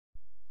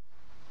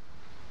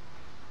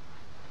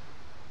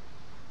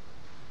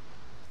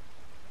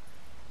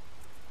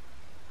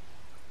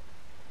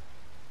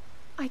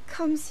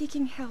come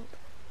seeking help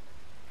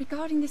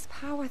regarding this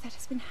power that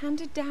has been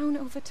handed down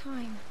over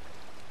time.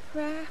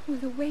 Prayer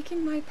will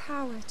awaken my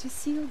power to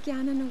seal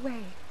Ganon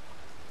away.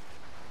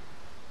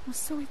 Or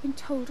so I've been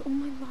told all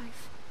my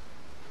life.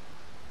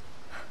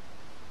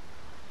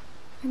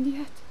 And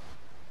yet,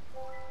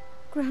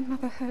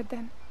 Grandmother heard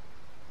them.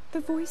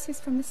 The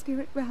voices from the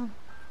spirit realm.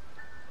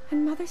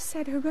 And Mother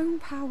said her own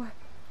power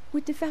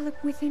would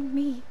develop within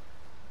me.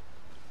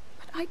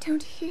 But I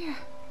don't hear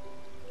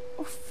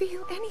or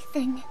feel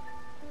anything.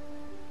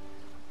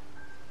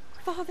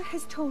 Father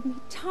has told me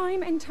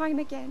time and time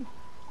again.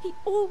 He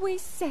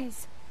always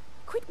says,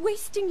 quit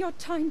wasting your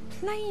time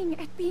playing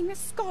at being a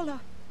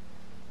scholar.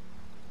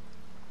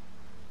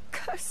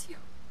 Curse you.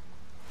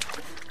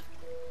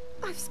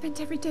 I've spent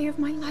every day of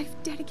my life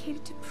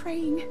dedicated to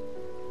praying.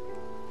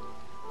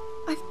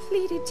 I've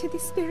pleaded to the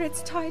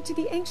spirits tied to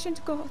the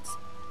ancient gods.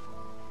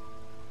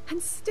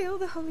 And still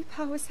the holy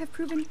powers have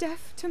proven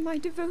deaf to my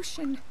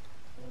devotion.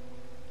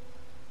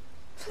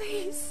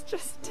 Please,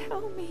 just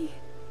tell me.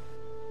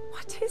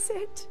 What is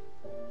it?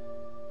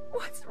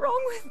 What's wrong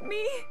with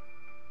me?